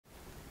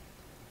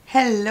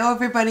Hello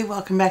everybody,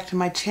 welcome back to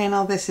my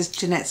channel. This is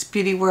Jeanette's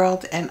Beauty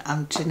World and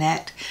I'm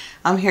Jeanette.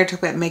 I'm here to talk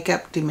about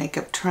makeup, do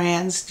makeup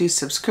trends, do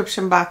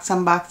subscription box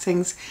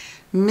unboxings,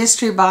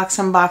 mystery box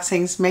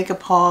unboxings,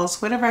 makeup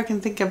hauls, whatever I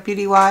can think of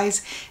beauty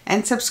wise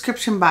and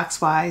subscription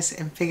box wise,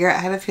 and figure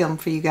out how to film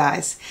for you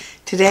guys.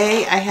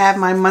 Today I have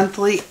my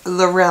monthly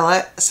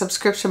Lurella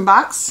subscription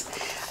box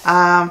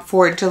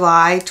for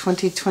July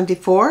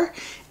 2024.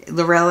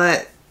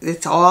 Lurella,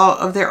 it's all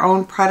of their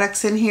own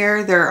products in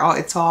here.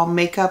 It's all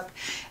makeup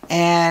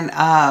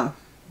and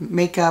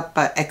makeup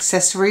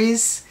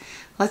accessories,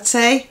 let's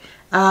say.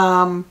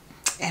 And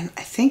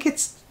I think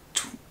it's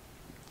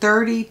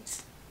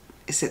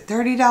is it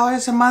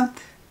 $30 a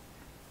month?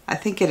 I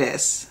think it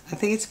is. I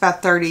think it's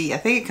about 30. I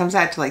think it comes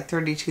out to like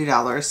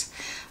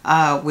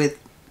 $32 with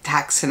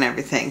tax and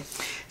everything.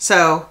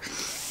 So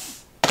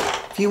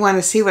if you want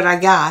to see what I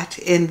got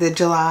in the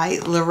July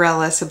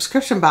Lurella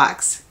subscription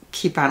box,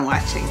 keep on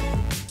watching.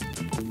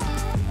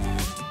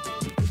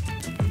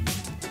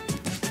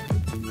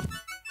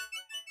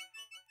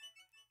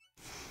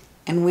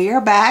 And we are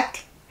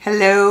back.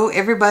 Hello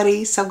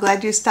everybody, so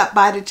glad you stopped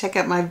by to check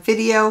out my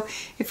video.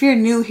 If you're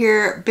new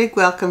here, big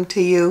welcome to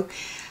you.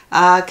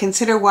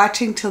 Consider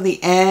watching till the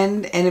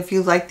end, and if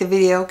you like the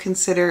video,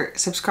 consider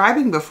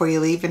subscribing before you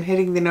leave and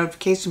hitting the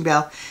notification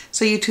bell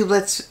so YouTube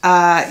lets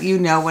you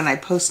know when I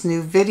post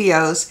new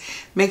videos.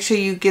 Make sure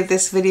you give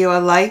this video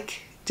a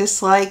like,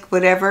 dislike,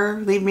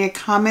 whatever. Leave me a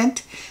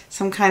comment.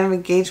 Some kind of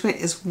engagement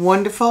is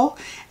wonderful.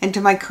 And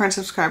to my current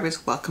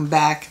subscribers, welcome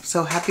back. I'm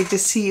so happy to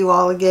see you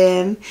all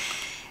again.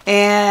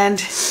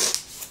 And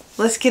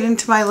let's get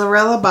into my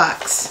Lurella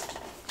box.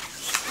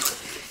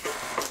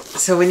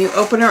 So when you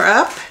open her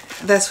up,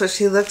 that's what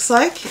she looks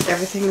like.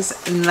 Everything's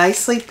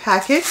nicely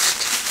packaged.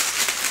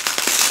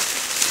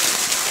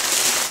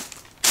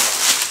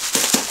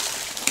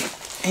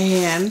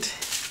 And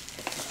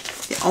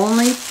the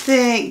only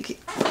thing,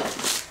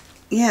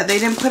 yeah, they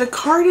didn't put a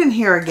card in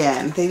here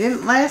again. They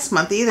didn't last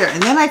month either.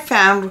 And then I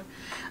found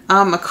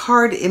a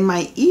card in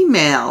my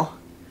email,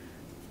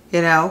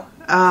 you know.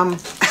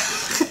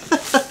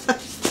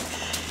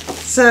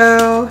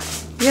 So,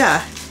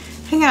 yeah.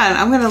 Hang on.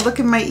 I'm going to look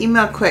in my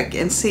email quick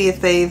and see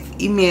if they've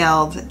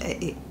emailed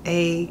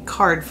a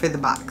card for the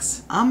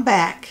box. I'm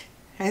back.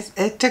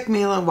 It took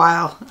me a little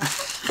while.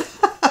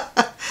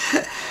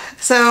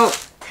 So,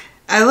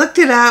 I looked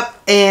it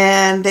up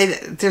and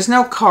there's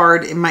no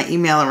card in my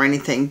email or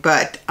anything,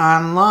 but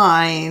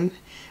online,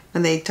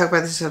 when they talk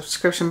about the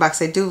subscription box,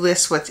 they do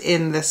list what's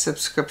in the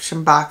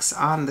subscription box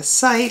on the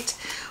site,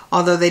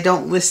 although they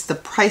don't list the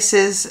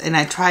prices. And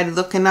I tried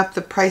looking up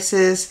the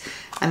prices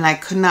and I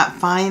could not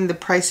find the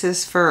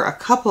prices for a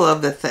couple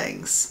of the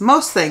things.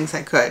 Most things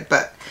I could,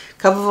 but a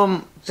couple of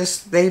them,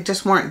 they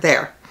just weren't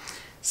there.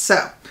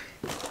 So,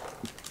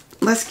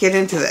 let's get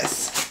into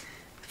this.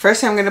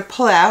 First thing I'm going to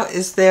pull out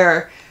is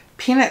their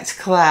Peanuts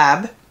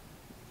collab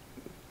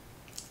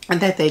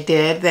that they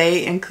did.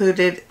 They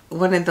included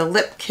one of the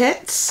lip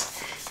kits.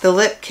 The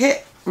lip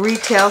kit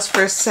retails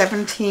for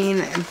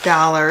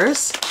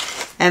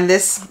 $17, and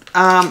this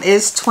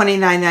is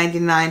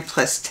 $29.99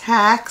 plus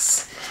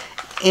tax,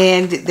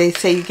 and they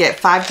say you get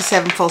 5 to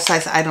 7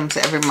 full-size items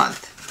every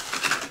month.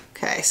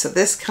 Okay, so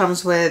this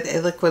comes with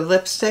a liquid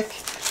lipstick.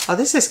 Oh,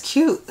 this is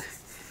cute.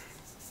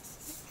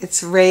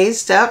 It's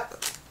raised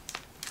up.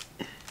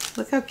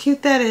 Look how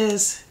cute that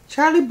is.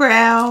 Charlie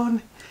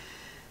Brown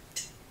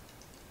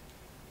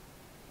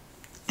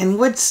and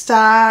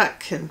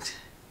Woodstock, and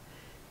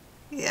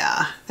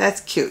yeah, that's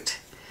cute.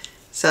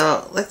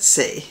 So let's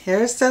see.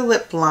 Here's the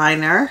lip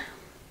liner.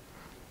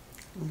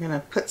 I'm going to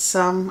put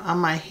some on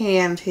my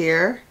hand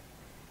here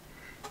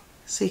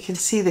so you can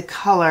see the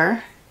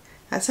color.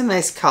 That's a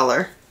nice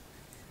color.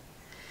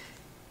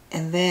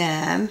 And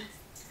then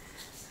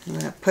I'm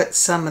going to put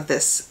some of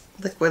this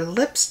liquid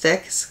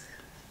lipstick. It's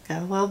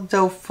got a little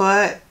doe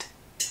foot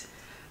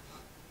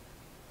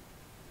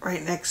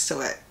right next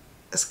to it.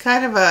 It's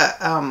kind of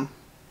a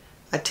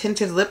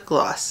tinted lip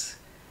gloss,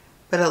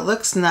 but it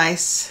looks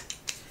nice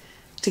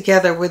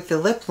together with the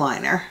lip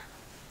liner.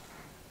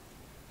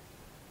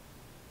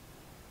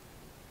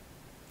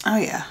 Oh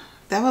yeah,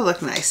 that would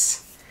look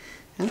nice.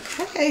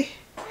 Okay,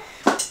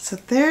 so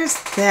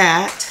there's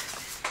that.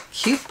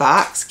 Cute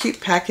box, cute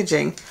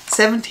packaging.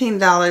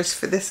 $17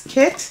 for this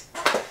kit.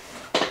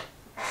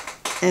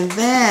 And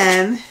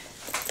then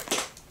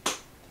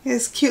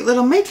this cute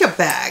little makeup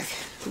bag,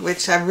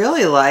 which I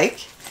really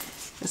like.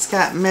 It's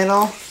got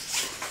metal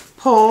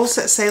poles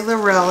that say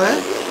Lurella.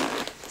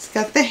 It's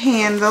got the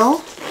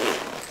handle.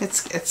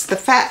 It's the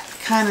fat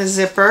kind of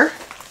zipper.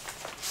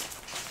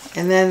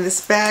 And then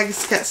this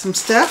bag's got some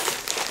stuff.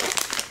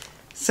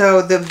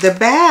 So the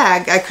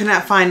bag I could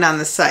not find on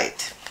the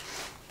site.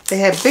 They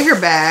had bigger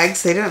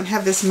bags. They don't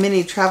have this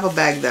mini travel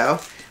bag though.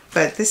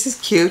 But this is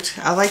cute.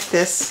 I like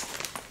this.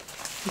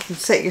 You can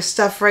set your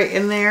stuff right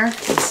in there. You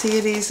can see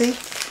it easy.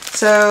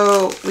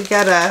 So we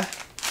got a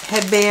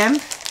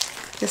headband.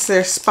 This is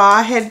their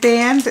spa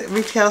headband. It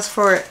retails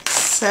for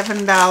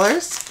 $7.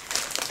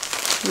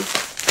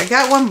 I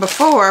got one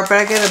before, but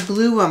I got a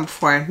blue one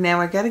before.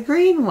 Now I got a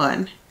green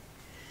one.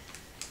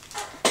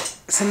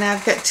 So now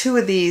I've got 2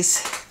 of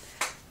these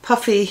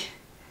puffy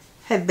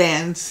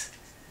headbands.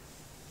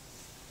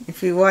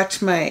 If you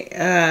watch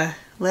my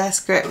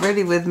last Get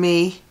Ready With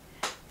Me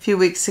a few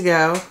weeks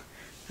ago,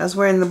 I was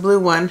wearing the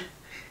blue one.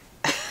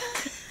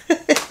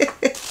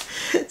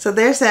 So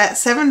there's that,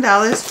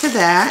 $7 for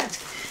that.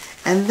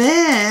 And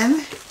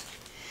then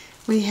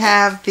we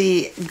have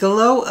the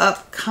Glow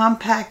Up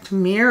Compact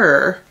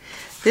Mirror.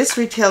 This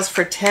retails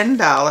for $10.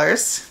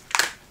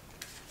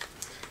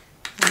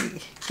 Let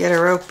me get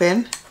her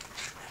open.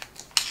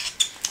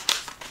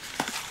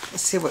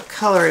 Let's see what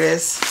color it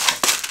is.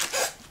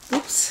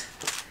 Oops.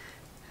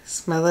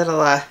 It's my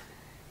little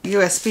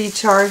USB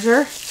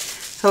charger.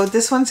 So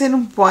this one's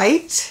in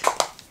white.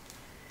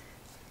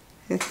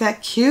 Isn't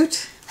that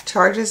cute?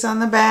 Charges on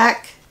the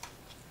back.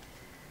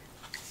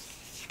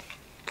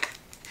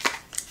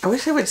 I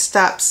wish I would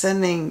stop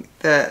sending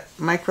the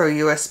micro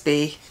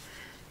USB.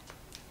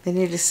 They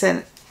need to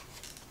send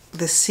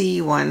the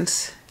C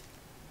ones.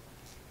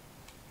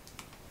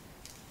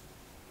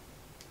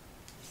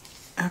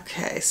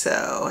 Okay,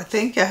 so I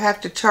think I have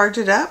to charge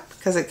it up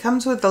because it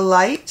comes with the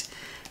light,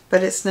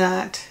 but it's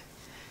not.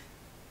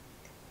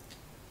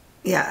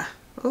 Yeah.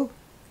 Oh,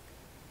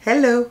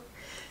 hello.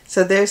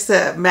 So there's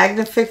the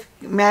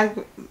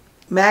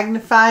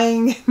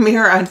magnifying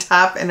mirror on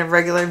top and a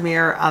regular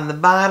mirror on the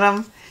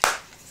bottom.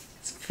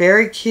 It's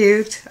very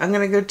cute. I'm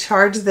going to go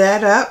charge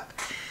that up.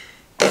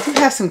 They do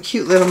have some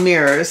cute little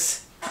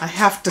mirrors, I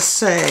have to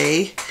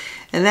say.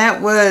 And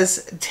that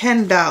was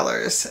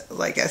 $10,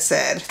 like I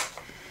said.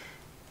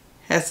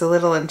 Has the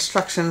little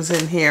instructions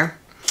in here.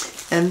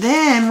 And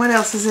then what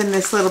else is in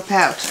this little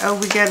pouch? Oh,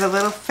 we got a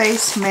little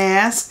face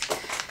mask.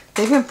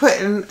 They've been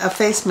putting a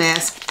face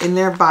mask in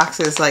their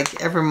boxes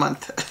like every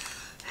month.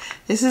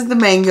 This is the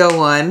mango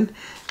one.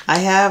 I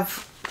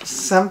have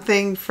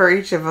something for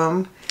each of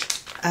them.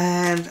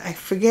 And I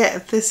forget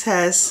if this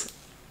has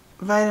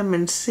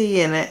vitamin C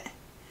in it.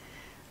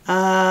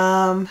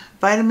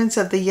 Vitamins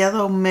of the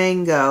yellow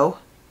mango.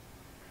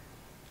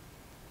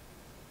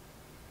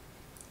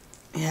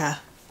 Yeah.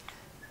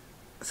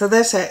 So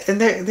that's it.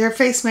 And their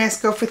face masks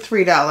go for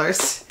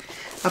 $3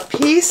 a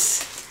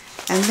piece.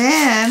 And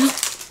then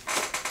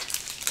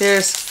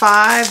there's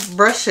 5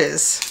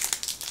 brushes.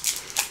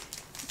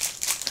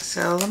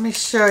 So let me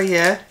show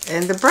you.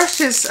 And the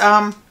brushes,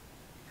 I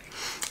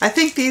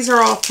think these are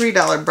all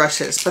 $3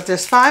 brushes, but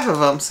there's 5 of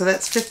them, so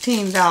that's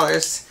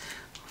 $15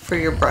 for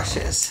your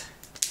brushes.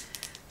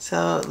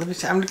 So let me.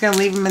 I'm going to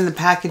leave them in the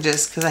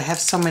packages because I have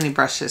so many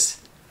brushes.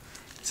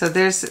 So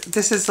this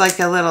is like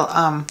a little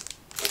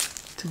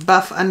to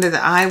buff under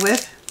the eye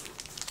with.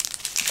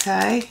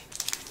 Okay,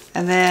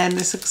 and then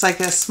this looks like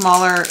a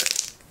smaller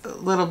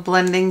little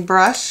blending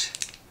brush.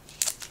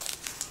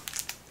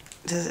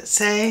 Does it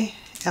say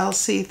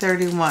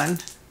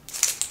LC31?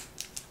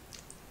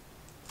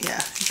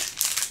 Yeah.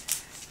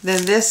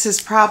 Then this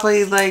is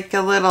probably like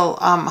a little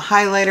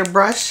highlighter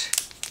brush.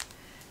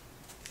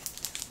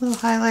 Little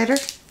highlighter.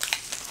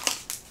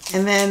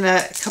 And then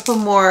a couple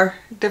more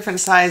different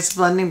size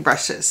blending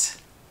brushes.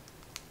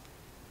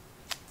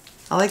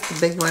 I like the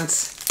big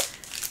ones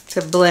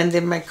to blend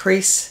in my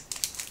crease.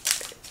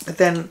 But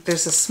then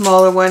there's a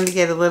smaller one to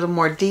get a little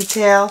more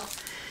detail.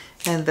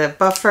 And the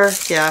buffer,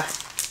 yeah.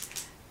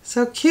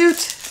 So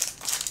cute.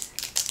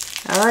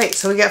 Alright,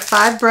 so we got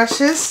 5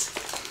 brushes.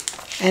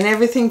 And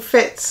everything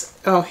fits.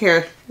 Oh,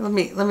 here, let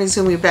me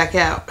zoom you back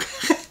out.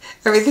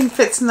 Everything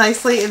fits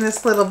nicely in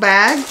this little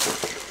bag.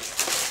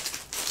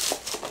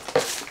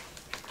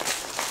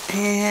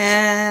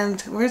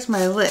 And where's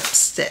my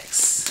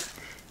lipsticks?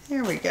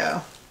 There we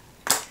go.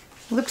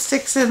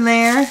 Lipsticks in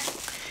there.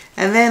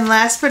 And then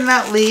last but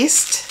not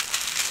least,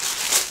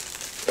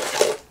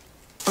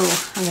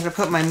 oh, I'm going to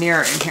put my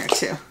mirror in here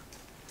too.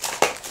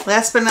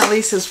 Last but not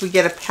least is we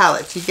get a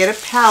palette. You get a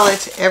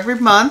palette every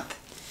month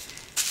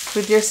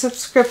with your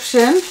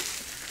subscription.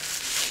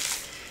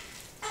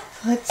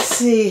 Let's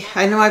see.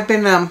 I know I've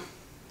been, I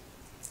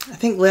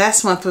think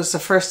last month was the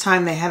first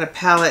time they had a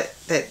palette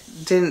that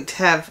didn't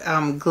have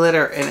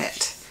glitter in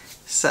it.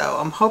 So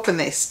I'm hoping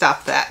they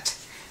stop that.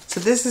 So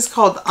this is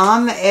called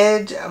On the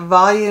Edge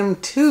Volume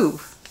 2.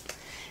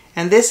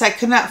 And this I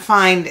could not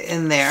find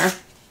in there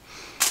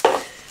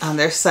on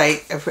their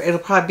site. It'll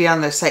probably be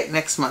on their site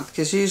next month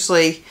because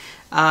usually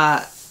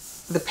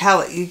the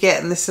palette you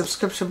get in the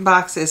subscription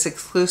box is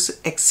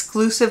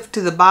exclusive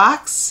to the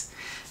box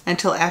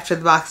until after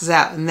the box is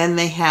out, and then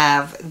they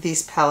have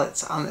these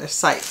palettes on their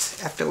site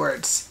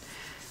afterwards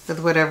with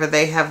whatever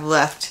they have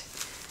left.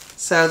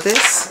 So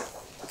this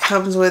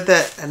comes with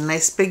a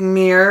nice big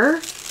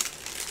mirror,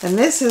 and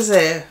this is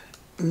a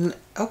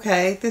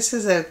this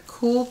is a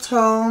cool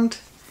toned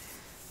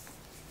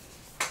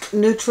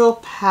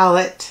neutral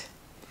palette,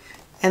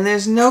 and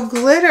there's no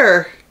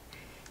glitter.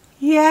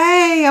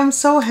 Yay, I'm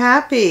so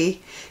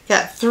happy.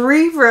 Got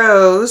 3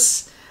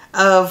 rows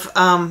of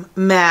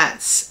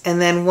mattes and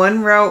then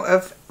 1 row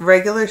of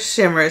regular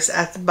shimmers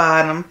at the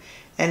bottom,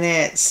 and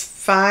it's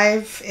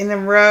 5 in a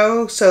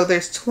row, so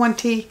there's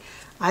 20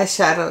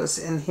 eyeshadows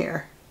in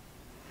here.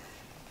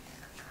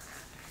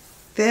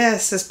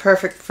 This is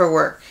perfect for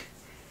work.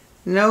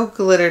 No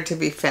glitter to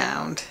be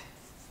found.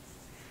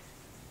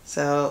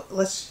 So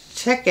let's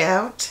check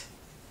out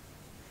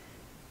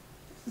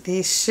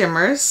these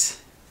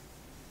shimmers.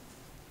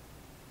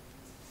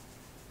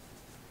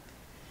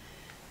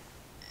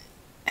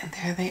 And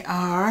there they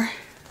are.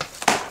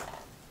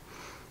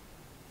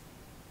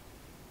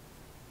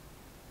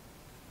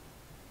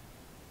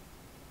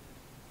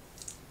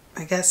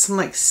 I got some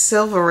like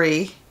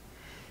silvery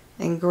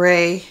and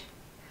gray.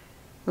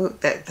 Ooh,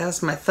 that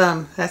was my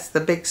thumb. That's the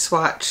big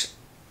swatch.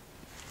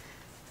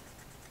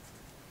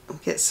 I'll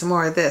get some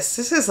more of this.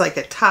 This is like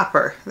a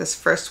topper, this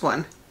first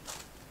one.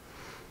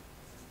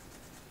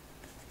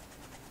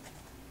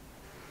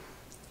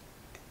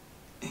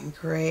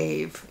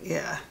 Engrave,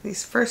 yeah.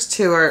 These first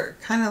two are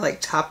kind of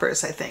like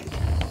toppers, I think.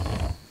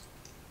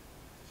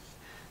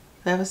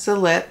 That was the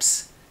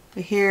lips.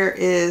 Here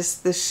is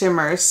the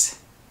shimmers.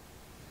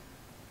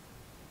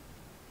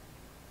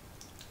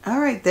 All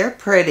right, they're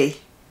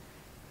pretty.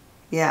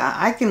 Yeah,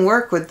 I can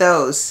work with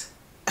those.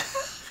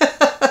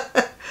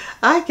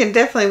 I can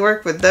definitely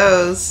work with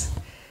those.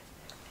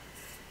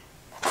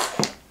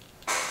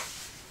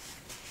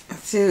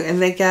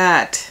 And they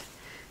got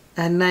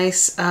a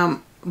nice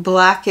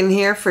black in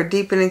here for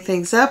deepening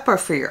things up or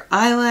for your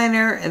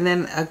eyeliner, and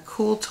then a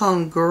cool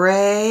tone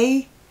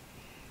gray.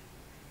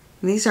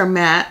 And these are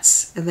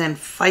mattes, and then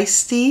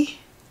feisty.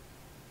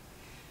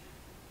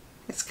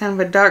 It's kind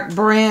of a dark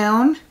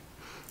brown.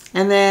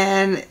 And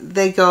then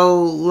they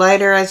go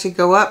lighter as you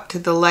go up to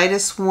the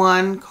lightest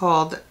one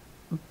called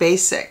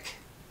Basic.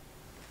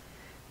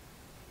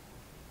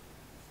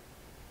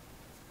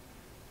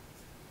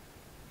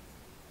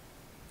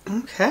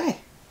 Okay.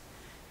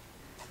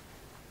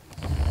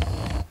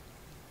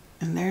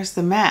 And there's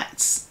the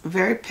mattes.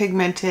 Very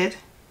pigmented.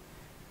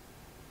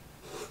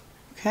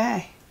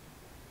 Okay.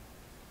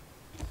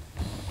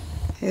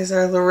 Here's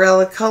our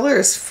Lurella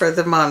colors for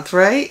the month,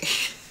 right?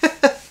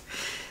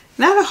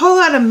 Not a whole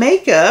lot of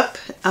makeup.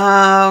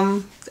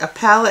 A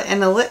palette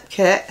and a lip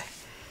kit.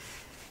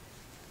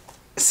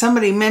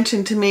 Somebody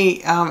mentioned to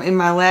me in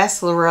my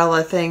last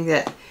Lurella thing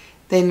that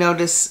they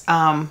noticed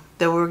that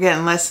we were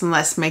getting less and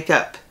less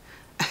makeup.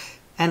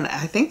 And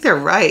I think they're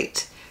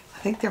right. I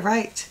think they're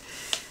right.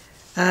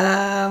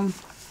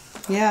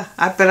 Yeah,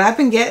 but I've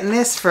been getting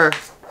this for,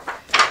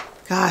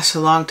 gosh, a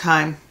long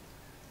time.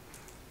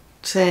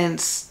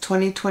 Since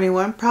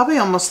 2021, probably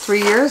almost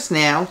 3 years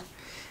now.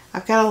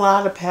 I've got a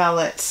lot of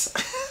palettes.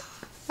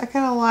 I've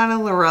got a lot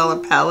of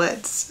Lurella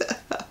palettes.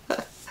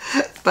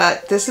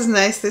 But this is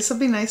nice. This will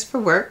be nice for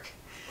work.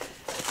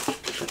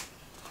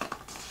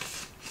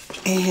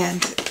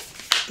 And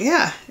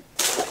yeah.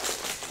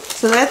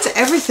 So that's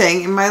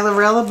everything in my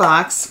Lurella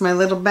box. My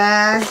little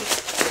bag.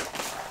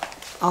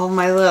 All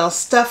my little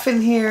stuff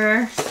in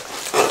here.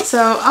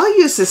 So I'll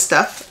use this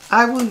stuff.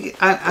 I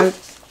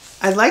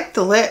like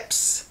the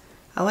lips.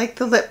 I like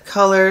the lip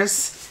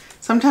colors.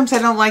 Sometimes I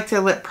don't like their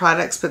lip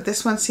products, but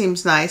this one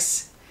seems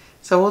nice.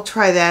 So we'll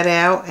try that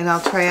out, and I'll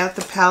try out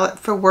the palette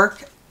for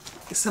work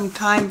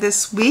sometime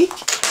this week.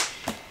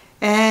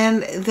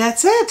 And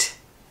that's it.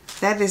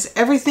 That is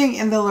everything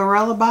in the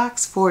Lurella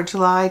box for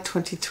July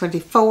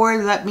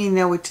 2024. Let me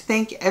know what you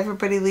think.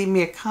 Everybody leave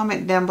me a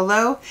comment down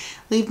below.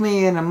 Leave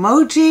me an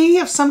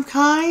emoji of some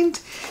kind.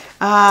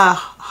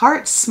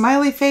 Hearts,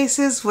 smiley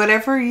faces,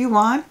 whatever you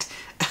want.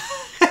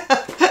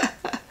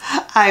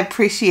 I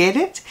appreciate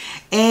it.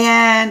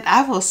 And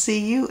I will see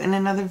you in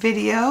another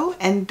video.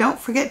 And don't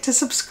forget to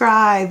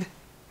subscribe.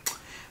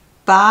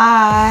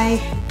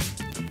 Bye.